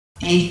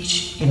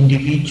Each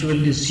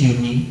individual is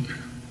unique,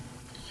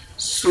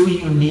 so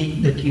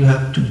unique that you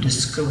have to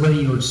discover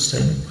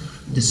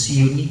yourself, this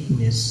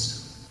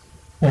uniqueness,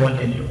 all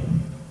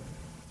alone.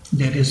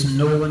 There is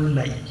no one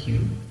like you,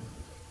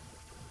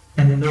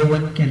 and no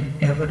one can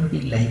ever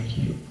be like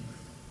you.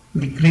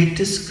 The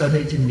greatest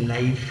courage in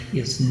life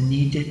is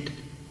needed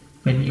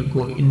when you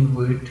go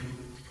inward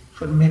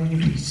for many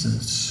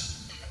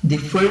reasons. The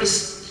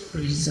first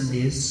reason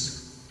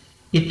is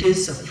it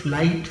is a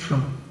flight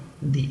from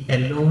the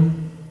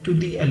alone to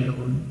the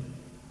alone.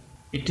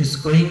 It is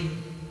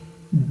going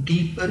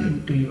deeper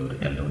into your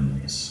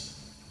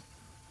aloneness.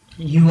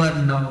 You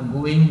are now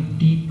going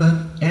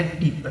deeper and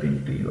deeper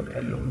into your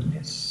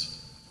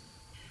aloneness.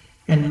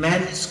 And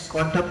man is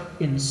caught up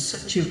in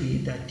such a way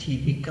that he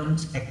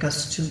becomes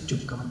accustomed to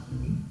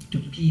company, to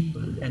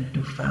people and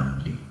to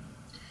family.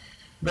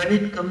 When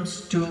it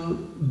comes to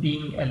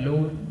being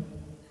alone,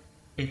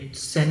 it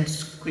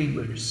sends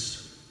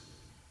quivers.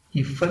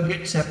 He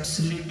forgets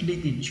absolutely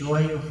the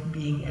joy of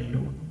being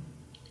alone.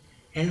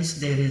 Hence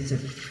there is a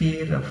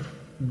fear of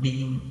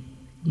being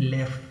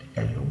left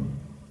alone.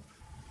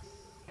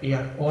 We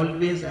are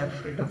always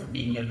afraid of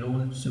being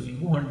alone, so we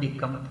want the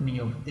company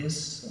of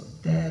this or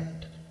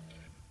that.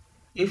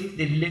 If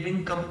the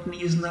living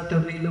company is not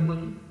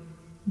available,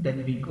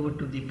 then we go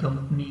to the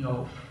company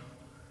of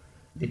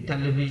the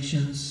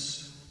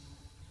televisions,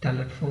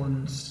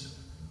 telephones.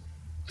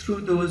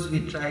 Through those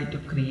we try to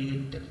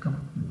create a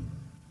company.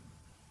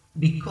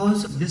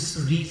 Because of this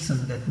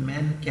reason that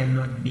man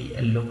cannot be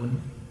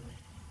alone,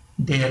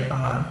 there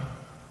are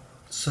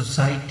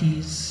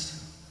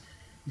societies,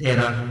 there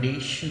are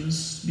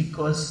nations,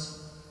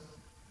 because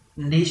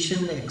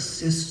nation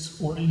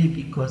exists only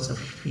because of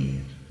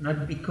fear,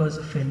 not because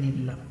of any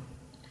love.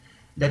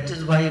 That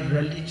is why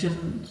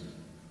religion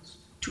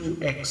too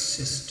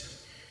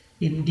exists.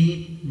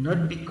 Indeed,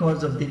 not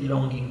because of the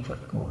longing for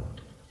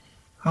God.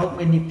 How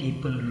many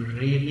people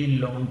really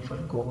long for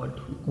God,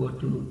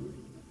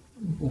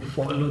 who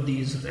follow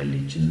these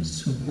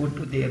religions, who go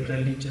to their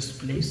religious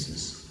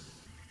places?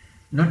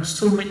 Not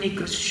so many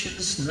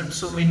Christians, not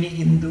so many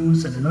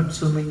Hindus, and not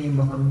so many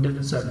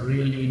Mohammedans are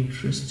really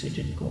interested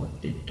in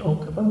God. They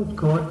talk about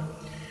God,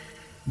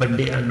 but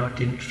they are not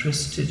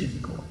interested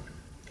in God.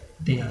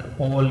 They are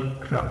all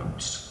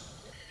crowds.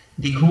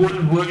 The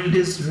whole world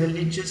is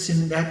religious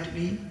in that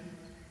way,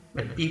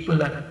 but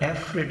people are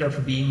afraid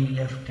of being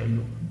left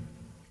alone.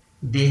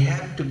 They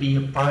have to be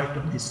a part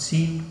of the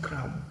same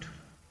crowd.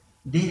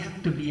 They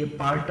have to be a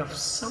part of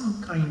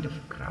some kind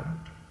of crowd.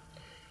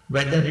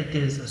 Whether it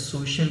is a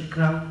social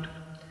crowd,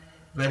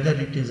 whether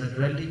it is a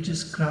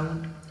religious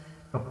crowd,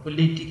 a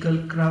political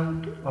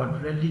crowd, or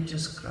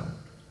religious crowd.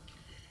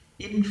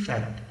 In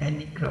fact,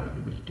 any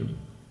crowd will do.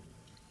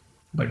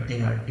 But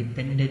they are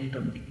dependent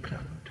on the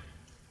crowd.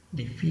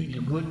 They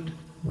feel good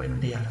when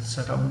they are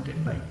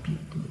surrounded by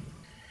people.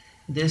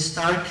 They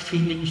start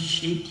feeling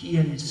shaky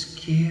and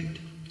scared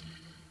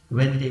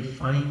when they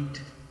find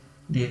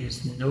there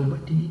is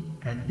nobody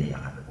and they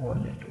are all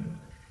alone.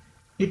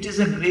 It is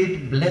a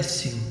great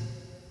blessing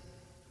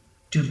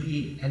to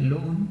be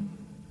alone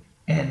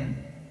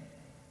and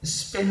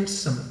spend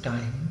some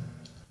time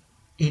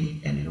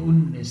in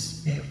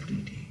aloneness every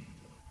day.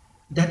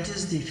 That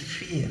is the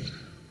fear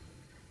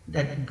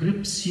that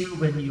grips you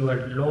when you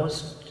are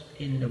lost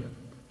in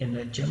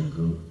a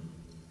jungle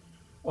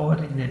or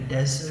in a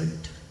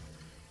desert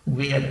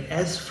where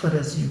as far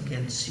as you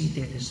can see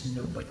there is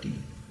nobody.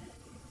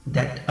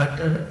 That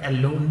utter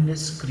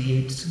aloneness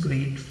creates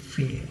great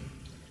fear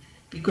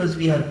because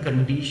we are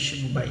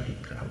conditioned by the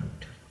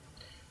crowd,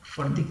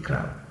 for the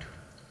crowd,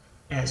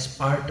 as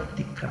part of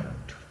the crowd.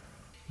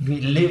 We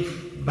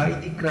live by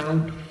the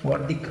crowd, for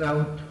the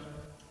crowd,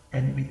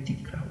 and with the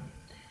crowd.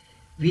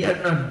 We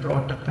are not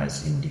brought up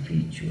as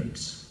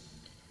individuals.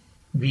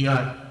 We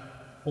are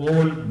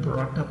all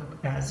brought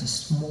up as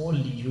small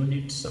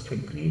units of a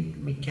great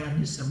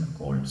mechanism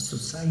called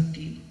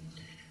society,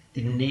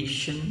 the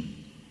nation,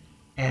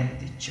 and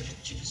the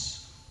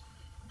churches.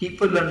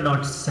 People are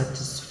not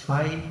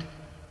satisfied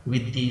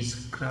with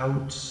these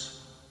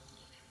crowds.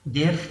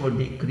 Therefore,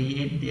 they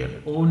create their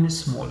own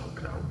small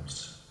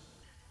crowds.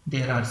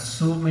 There are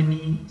so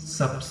many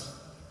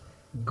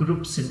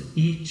sub-groups in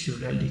each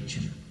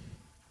religion.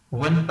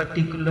 One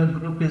particular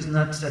group is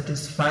not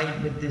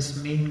satisfied with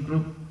this main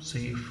group, so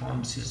he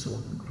forms his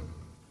own group.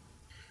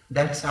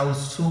 That's how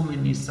so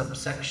many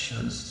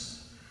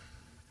subsections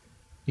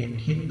in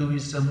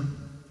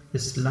Hinduism,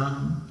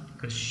 Islam,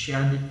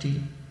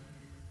 Christianity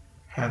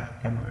have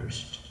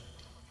emerged.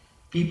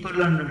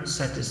 People are not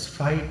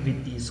satisfied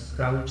with these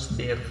crowds,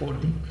 therefore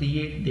they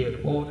create their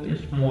own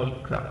small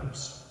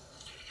crowds.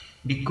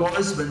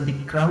 Because when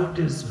the crowd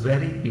is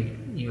very big,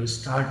 you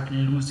start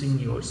losing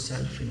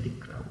yourself in the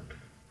crowd.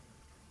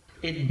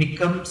 It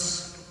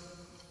becomes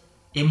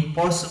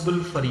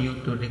impossible for you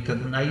to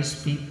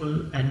recognize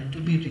people and to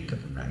be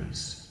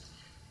recognized,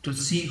 to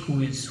see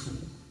who is who.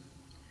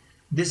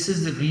 This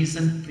is the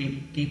reason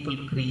people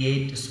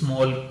create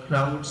small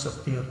crowds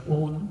of their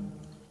own,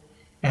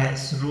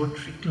 as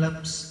Rotary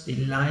clubs,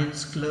 the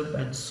Lions Club,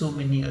 and so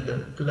many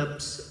other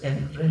clubs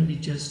and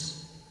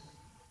religious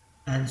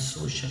and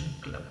social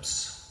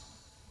clubs.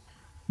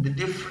 The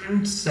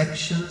different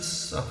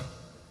sections of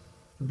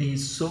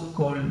these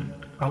so-called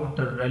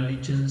outer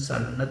religions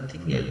are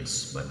nothing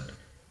else but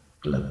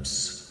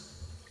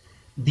clubs.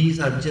 These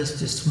are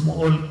just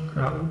small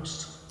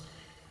crowds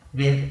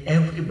where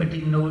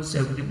everybody knows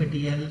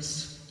everybody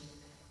else,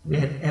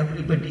 where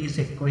everybody is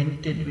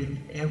acquainted with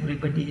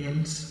everybody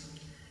else.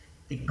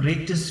 The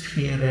greatest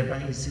fear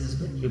arises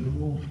when you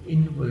move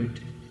inward,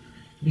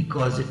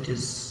 because it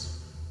is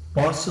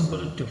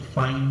possible to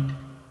find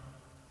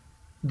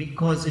a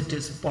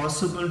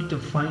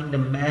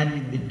man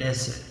in the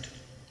desert.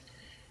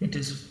 It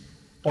is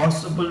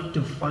possible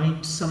to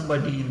find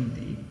somebody in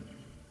the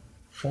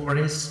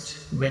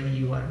forest when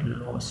you are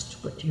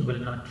lost, but you will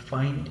not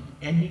find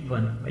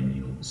anyone when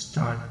you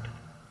start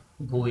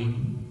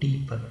going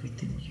deeper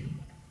within you.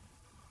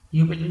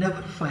 You will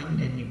never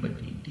find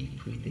anybody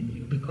deep within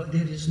you because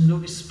there is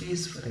no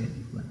space for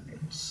anyone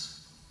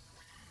else.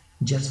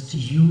 Just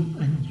you,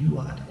 and you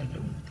are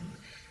alone.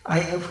 I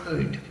have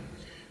heard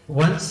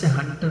once a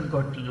hunter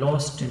got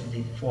lost in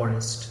the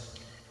forest.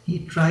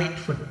 He tried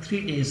for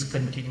 3 days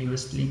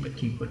continuously, but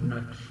he could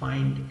not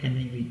find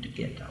any way to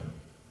get out.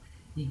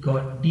 He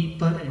got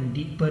deeper and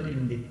deeper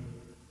in the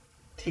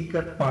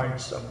thicker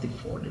parts of the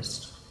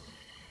forest.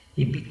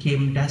 He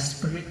became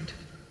desperate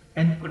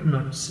and could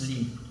not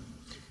sleep.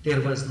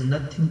 There was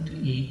nothing to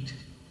eat.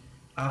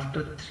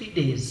 After 3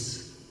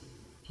 days,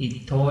 he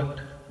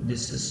thought,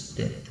 this is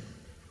death.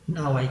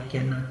 Now I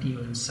cannot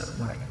even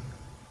survive.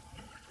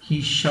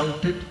 He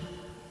shouted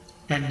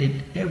and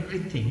did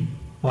everything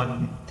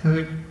on the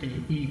 3rd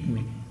day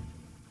evening.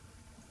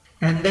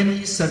 And then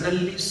he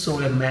suddenly saw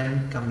a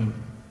man coming.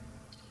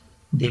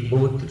 They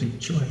both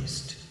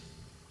rejoiced.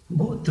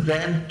 Both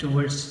ran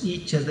towards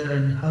each other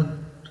and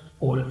hugged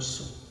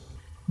also.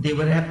 They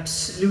were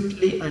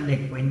absolutely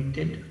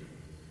unacquainted.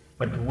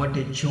 But what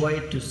a joy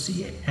to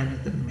see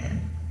another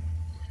man.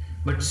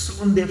 But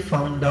soon they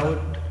found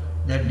out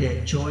that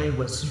their joy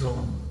was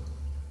wrong.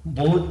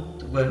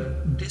 Both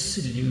were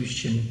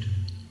disillusioned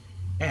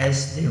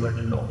as they were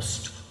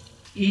lost.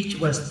 Each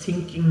was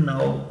thinking,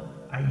 now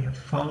I have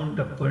found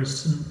a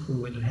person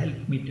who will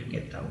help me to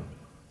get out.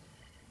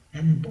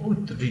 And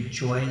both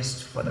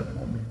rejoiced for a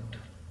moment.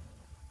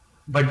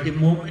 But the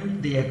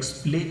moment they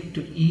explained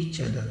to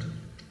each other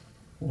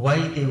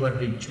why they were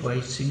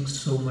rejoicing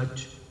so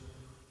much,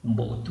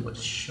 both were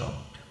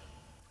shocked.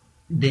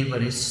 They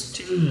were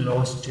still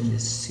lost in the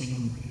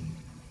same way,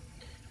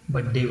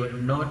 but they were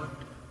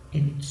not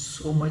in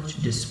so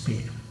much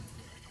despair.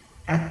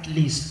 At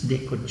least they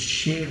could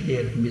share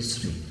their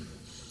misery.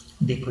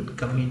 They could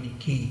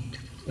communicate,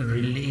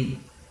 relate,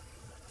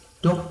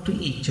 talk to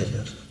each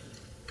other,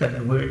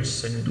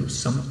 converse and do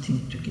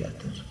something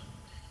together.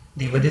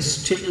 They were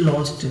still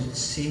lost in the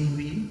same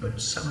way,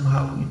 but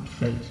somehow it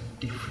felt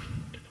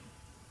different.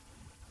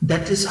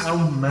 That is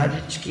how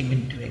marriage came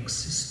into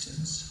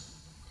existence.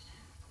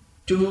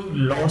 Two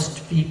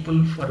lost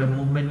people for a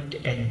moment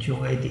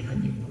enjoy the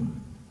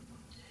honeymoon,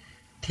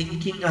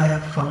 thinking I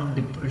have found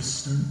the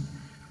person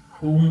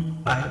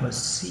whom I was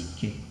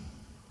seeking,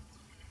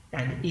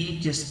 and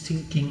each is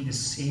thinking the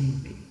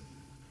same way.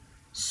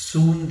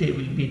 Soon they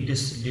will be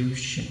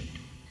disillusioned,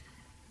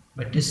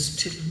 but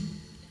still,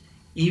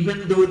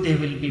 even though they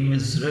will be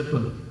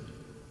miserable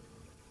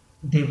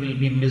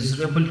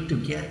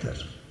together.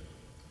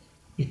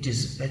 It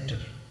is better.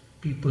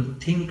 People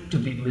think to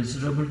be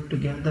miserable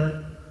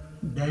together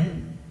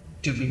than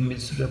to be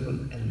miserable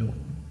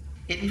alone.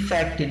 In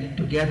fact, in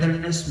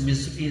togetherness,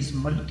 misery is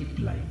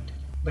multiplied.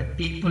 But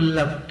people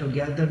love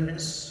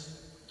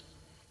togetherness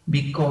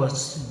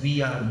because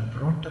we are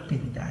brought up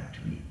in that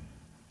way.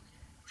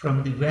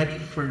 From the very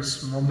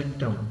first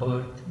moment of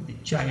birth, the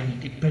child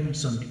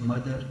depends on the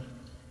mother,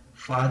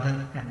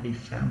 father, and the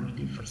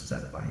family for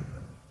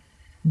survival.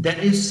 Then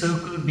his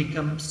circle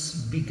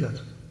becomes bigger,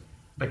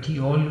 but he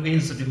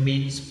always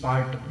remains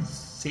part of the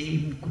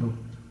same group,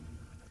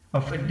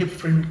 of a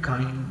different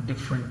kind,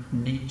 different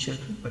nature,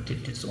 but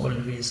it is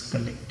always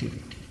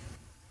collectivity.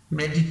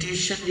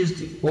 Meditation is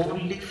the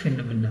only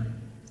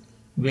phenomenon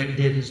where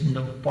there is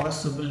no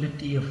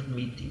possibility of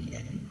meeting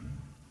anyone.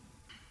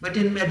 But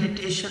in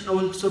meditation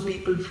also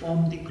people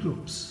form the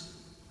groups.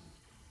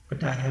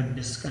 But I have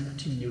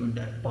discontinued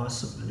that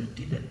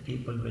possibility that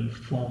people will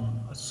form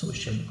a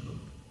social group.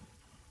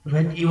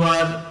 When you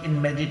are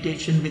in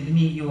meditation with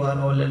me, you are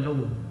all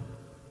alone.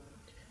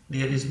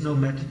 There is no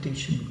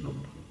meditation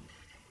group.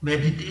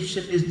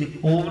 Meditation is the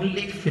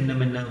only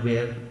phenomena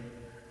where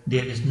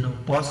there is no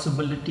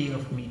possibility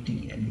of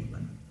meeting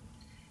anyone.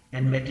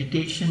 And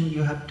meditation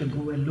you have to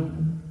go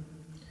alone,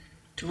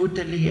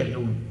 totally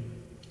alone.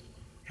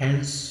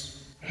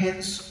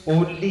 Hence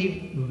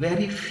only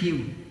very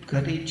few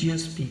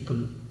courageous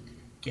people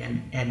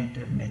can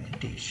enter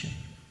meditation.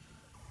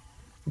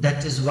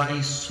 That is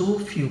why so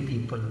few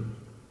people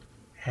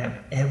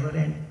have ever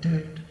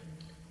entered,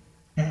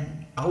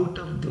 and out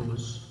of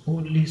those,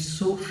 only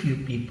so few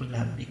people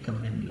have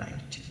become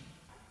enlightened.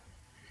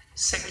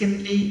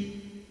 Secondly,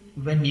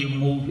 when you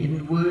move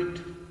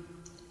inward,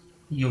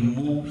 you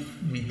move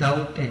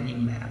without any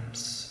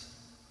maps.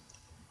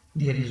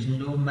 There is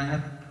no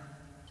map.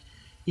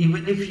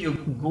 Even if you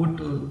go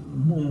to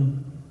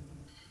moon,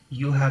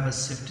 you have a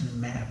certain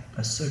map,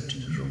 a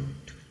certain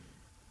route.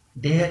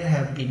 There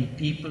have been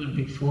people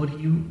before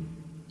you,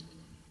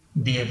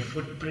 their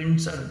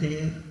footprints are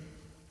there,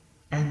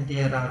 and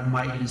there are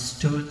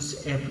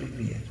milestones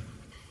everywhere.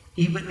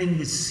 Even in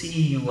the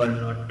sea, you are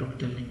not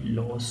totally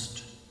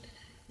lost.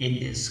 In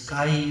the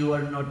sky, you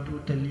are not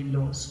totally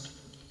lost.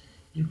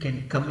 You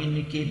can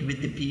communicate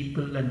with the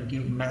people and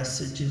give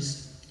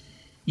messages.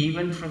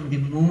 Even from the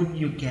moon,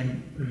 you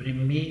can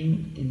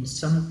remain in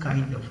some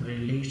kind of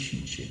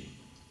relationship.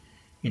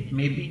 It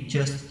may be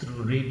just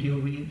through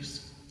radio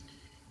waves,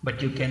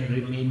 but you can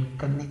remain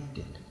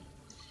connected.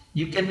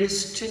 You can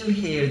still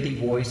hear the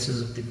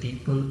voices of the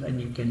people, and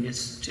you can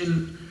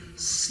still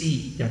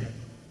see that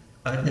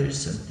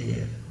others are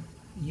there.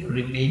 You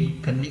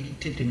remain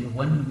connected in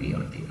one way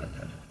or the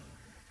other.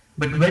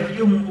 But when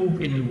you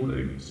move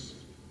inwards,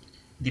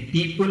 the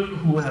people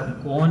who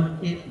have gone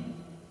in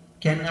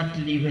cannot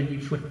leave any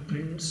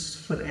footprints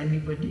for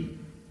anybody.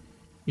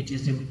 It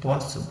is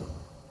impossible,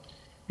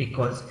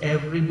 because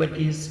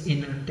everybody's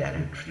inner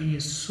territory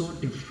is so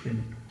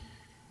different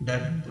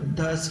that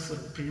Buddha's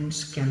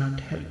footprints cannot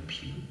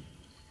help you.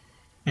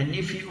 And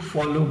if you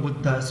follow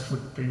Buddha's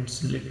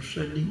footprints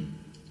literally,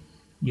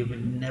 you will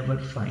never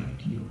find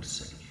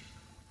yourself.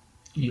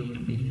 You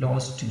will be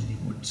lost in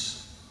the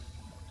woods.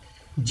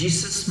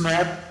 Jesus'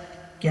 map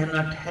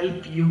cannot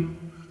help you,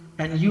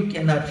 and you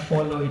cannot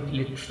follow it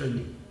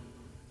literally.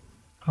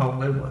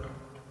 However,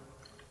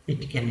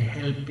 it can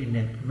help in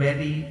a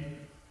very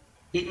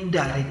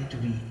indirect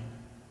way.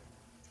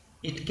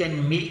 It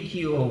can make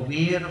you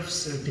aware of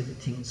certain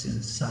things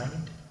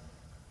inside,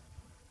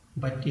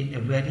 but in a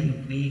very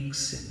vague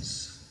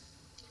sense.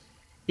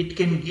 It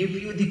can give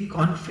you the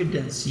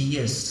confidence,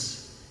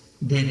 yes,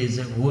 there is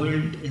a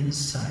world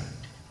inside,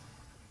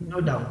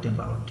 no doubt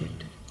about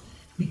it,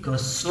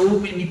 because so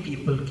many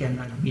people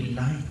cannot be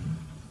lying.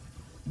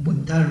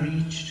 Buddha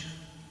reached,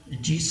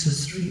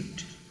 Jesus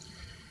reached,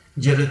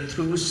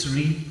 Zarathustra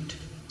reached,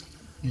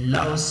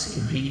 Lao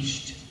Tse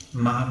reached,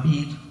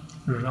 Mahavir,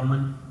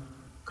 Raman,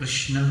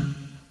 Krishna,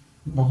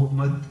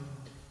 Muhammad,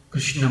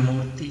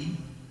 Krishnamurti,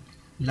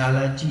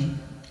 Lalaji,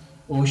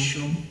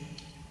 Osho.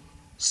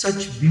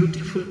 Such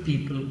beautiful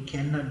people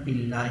cannot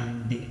be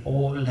lying. They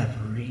all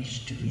have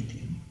reached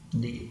within.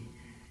 They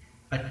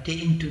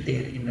attained to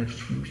their inner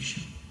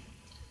fruition.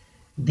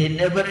 They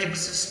never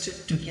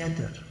existed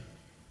together.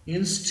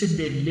 Instead,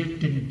 they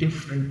lived in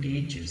different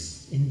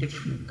ages, in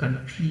different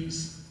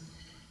countries,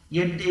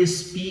 yet they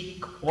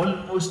speak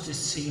almost the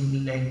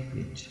same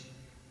language,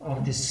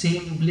 of the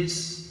same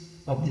bliss,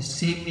 of the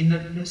same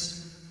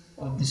innerness,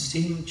 of the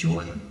same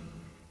joy,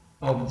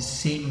 of the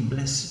same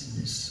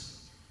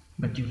blessedness.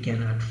 But you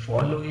cannot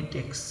follow it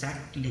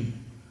exactly,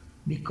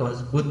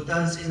 because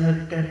Buddha's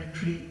inner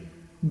territory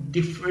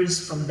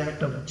differs from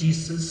that of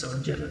Jesus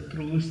or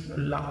Zarathustra or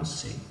Lao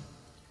Tse.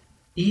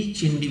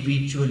 Each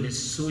individual is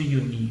so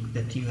unique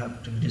that you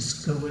have to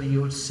discover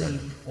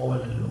yourself all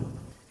alone.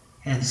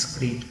 Hence,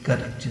 great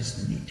courage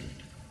is needed.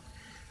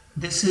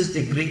 This is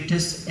the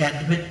greatest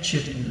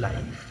adventure in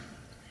life,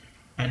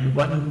 and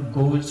one who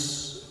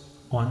goes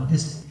on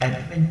this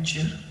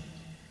adventure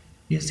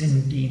is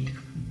indeed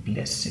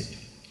blessed,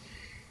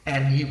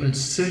 and he will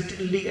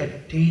certainly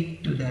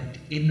attain to that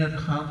inner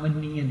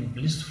harmony and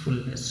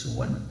blissfulness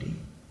one day.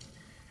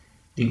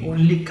 The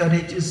only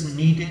courage is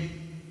needed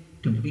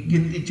to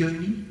begin the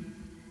journey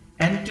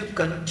and to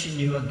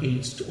continue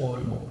against all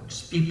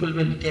odds. People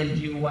will tell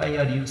you, why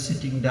are you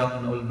sitting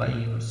down all by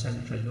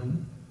yourself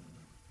alone?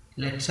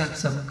 Let's have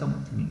some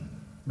company.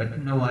 But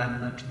no, I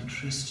am not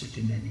interested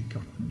in any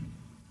company.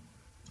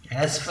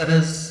 As far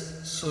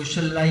as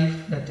social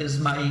life, that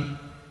is my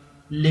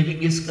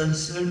living, is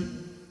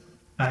concerned,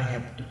 I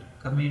have to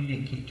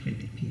communicate with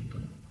the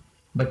people.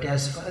 But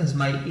as far as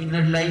my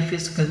inner life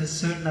is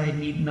concerned, I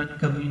need not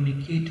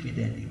communicate with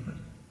anyone.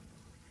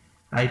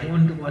 I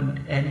don't want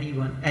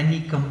anyone,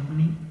 any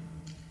company,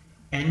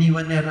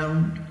 anyone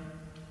around.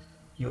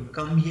 You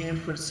come here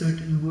for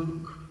certain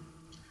work,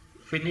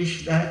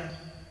 finish that,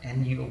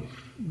 and you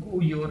go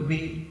your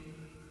way,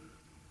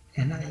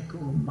 and I go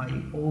my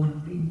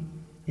own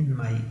way in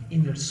my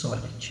inner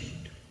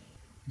solitude.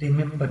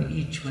 Remember,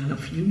 each one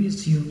of you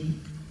is unique.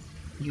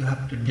 You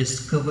have to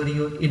discover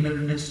your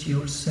innerness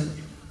yourself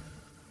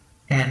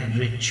and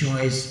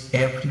rejoice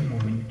every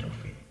moment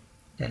of it.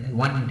 Then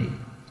one day,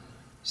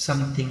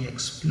 something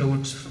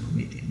explodes from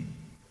within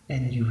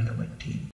and you have attained.